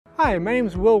Hi, my name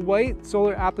is Will White,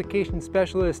 Solar Application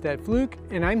Specialist at Fluke,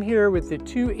 and I'm here with the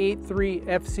 283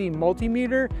 FC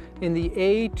multimeter and the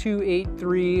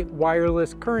A283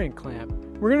 wireless current clamp.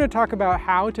 We're going to talk about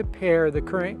how to pair the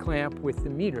current clamp with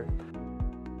the meter.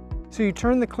 So you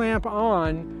turn the clamp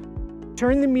on,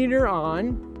 turn the meter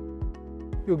on,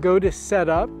 you'll go to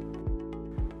Setup,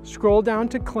 scroll down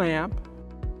to Clamp,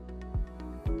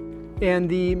 and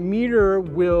the meter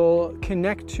will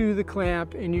connect to the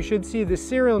clamp, and you should see the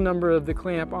serial number of the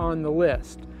clamp on the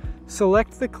list.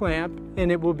 Select the clamp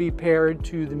and it will be paired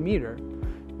to the meter.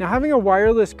 Now, having a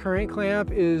wireless current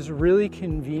clamp is really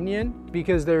convenient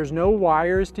because there's no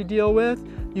wires to deal with.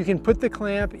 You can put the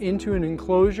clamp into an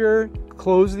enclosure,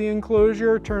 close the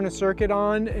enclosure, turn a circuit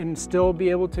on, and still be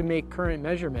able to make current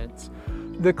measurements.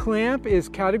 The clamp is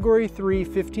category 3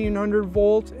 1500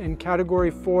 volt and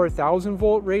category 4 1000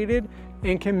 volt rated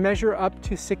and can measure up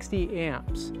to 60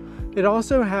 amps. It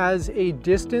also has a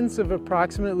distance of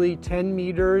approximately 10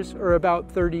 meters or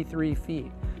about 33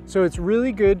 feet. So it's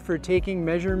really good for taking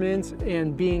measurements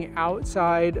and being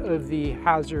outside of the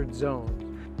hazard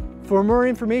zone. For more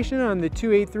information on the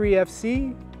 283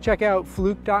 FC, check out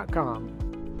fluke.com.